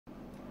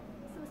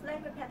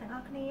មិត្តភក្តិទាំងអ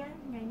ស់គ្នា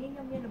ថ្ងៃនេះខ្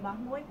ញុំមានរបស់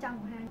មួយចង់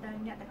បង្ហាញទៅ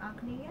អ្នកទាំងអស់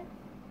គ្នា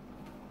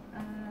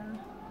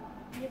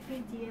វាគឺ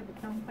ជាប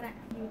តុងប្រាក់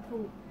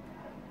YouTube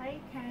ហើយ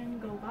ខាង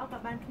Google ក៏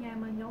បានផ្ញើម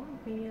កខ្ញុំ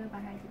វាប្រ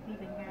ហែលជា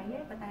2ថ្ងៃទេ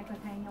ប៉ុន្តែគា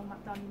ត់ថាខ្ញុំអ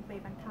ត់ទាន់មានពេល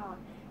បានថត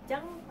អញ្ចឹ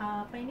ង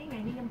ពេលនេះថ្ងៃ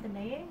នេះខ្ញុំទៅ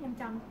ខ្ញុំ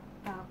ចង់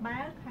បើ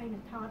កហើយនឹ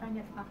ងថតឲ្យ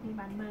អ្នកទាំងអស់គ្នា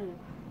បានមើល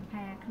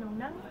ថាក្នុង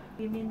ហ្នឹង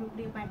វាមានរូប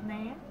រាងបែប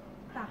ណា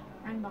តោះ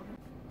អានមក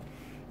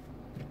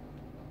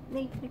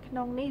នេះនៅក្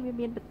នុងនេះវា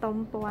មានបតុង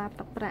ពណ៌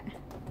ទឹកប្រាក់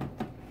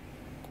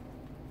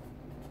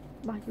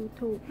របស់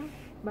YouTube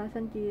បើ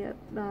សិនជា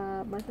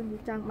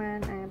ចង់បាន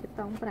អាប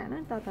តុងប្រាក់ហ្នឹ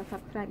ងតើ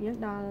Subscribe យើង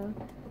ដល់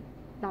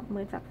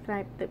 10,000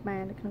 Subscribe ទៅបា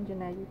ននៅក្នុង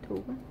Channel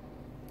YouTube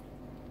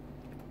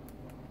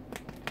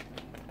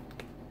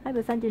ហើយ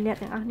បើសិនជាអ្នក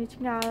ទាំងអស់នេះ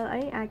ឆ្ងល់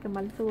អីអាច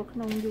comment សួរក្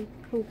នុង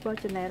YouTube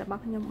Channel រប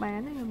ស់ខ្ញុំបាន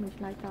ណាខ្ញុំនឹង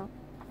ឆ្លើយតប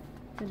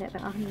ទៅអ្នក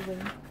ទាំងអស់នេះវិញ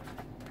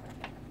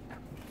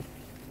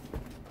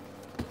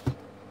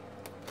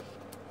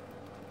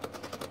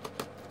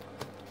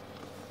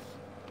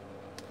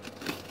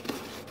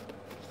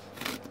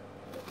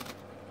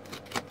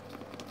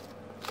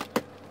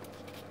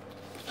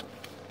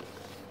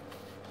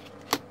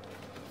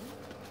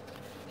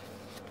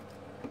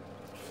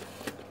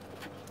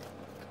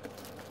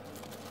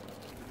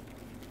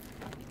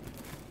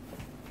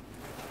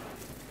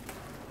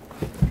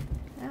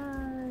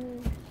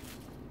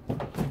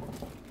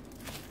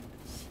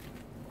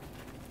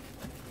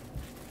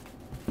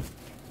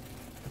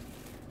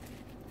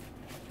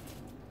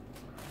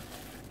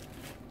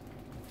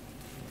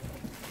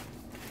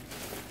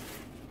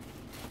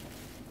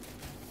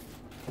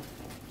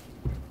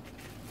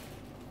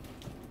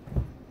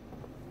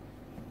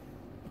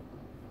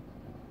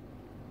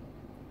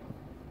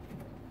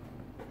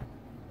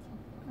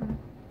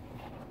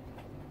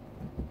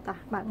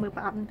បើកមើល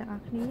ប្រអប់នឹងទាំងអ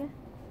ស់គ្នា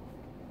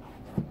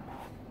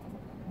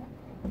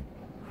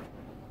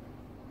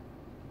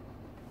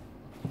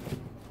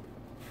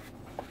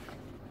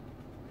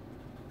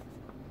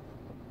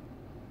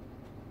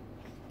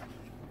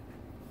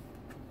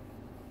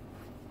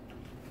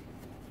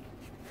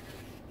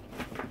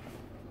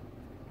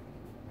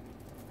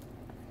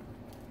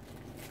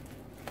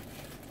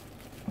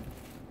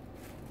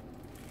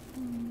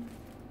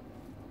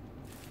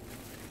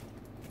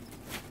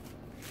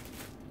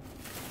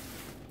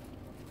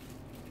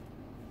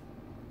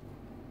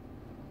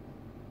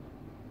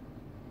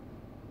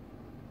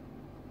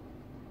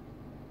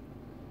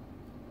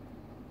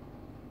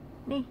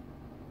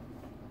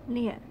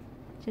នេះ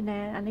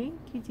channel អានេះ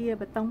គឺជា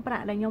បតុងប្រា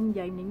ក់ដែលខ្ញុំនិ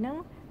យាយមិញហ្នឹង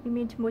វា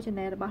មានឈ្មោះ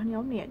channel របស់ខ្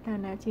ញុំនេះតា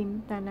ណាឈីម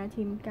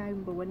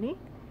99នេះ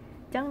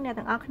អញ្ចឹងអ្នក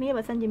ទាំងអស់គ្នា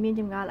បើសិនជាមាន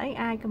ចម្ងល់អី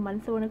អាច comment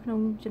សួរនៅក្នុង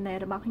channel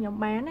របស់ខ្ញុំ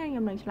បានណាខ្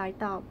ញុំនឹងឆ្លើយ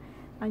តប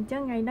អញ្ចឹ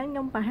ងថ្ងៃហ្នឹងខ្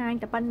ញុំបង្ហាញ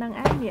តែប៉ុណ្្នឹង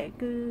ឯងនេះ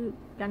គឺ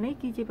អានេះ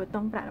គឺជាបតុ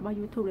ងប្រាក់របស់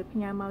YouTube ដែលផ្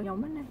ញើមកខ្ញុំ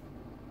ណា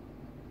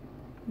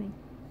នេះ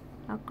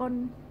អរគុណ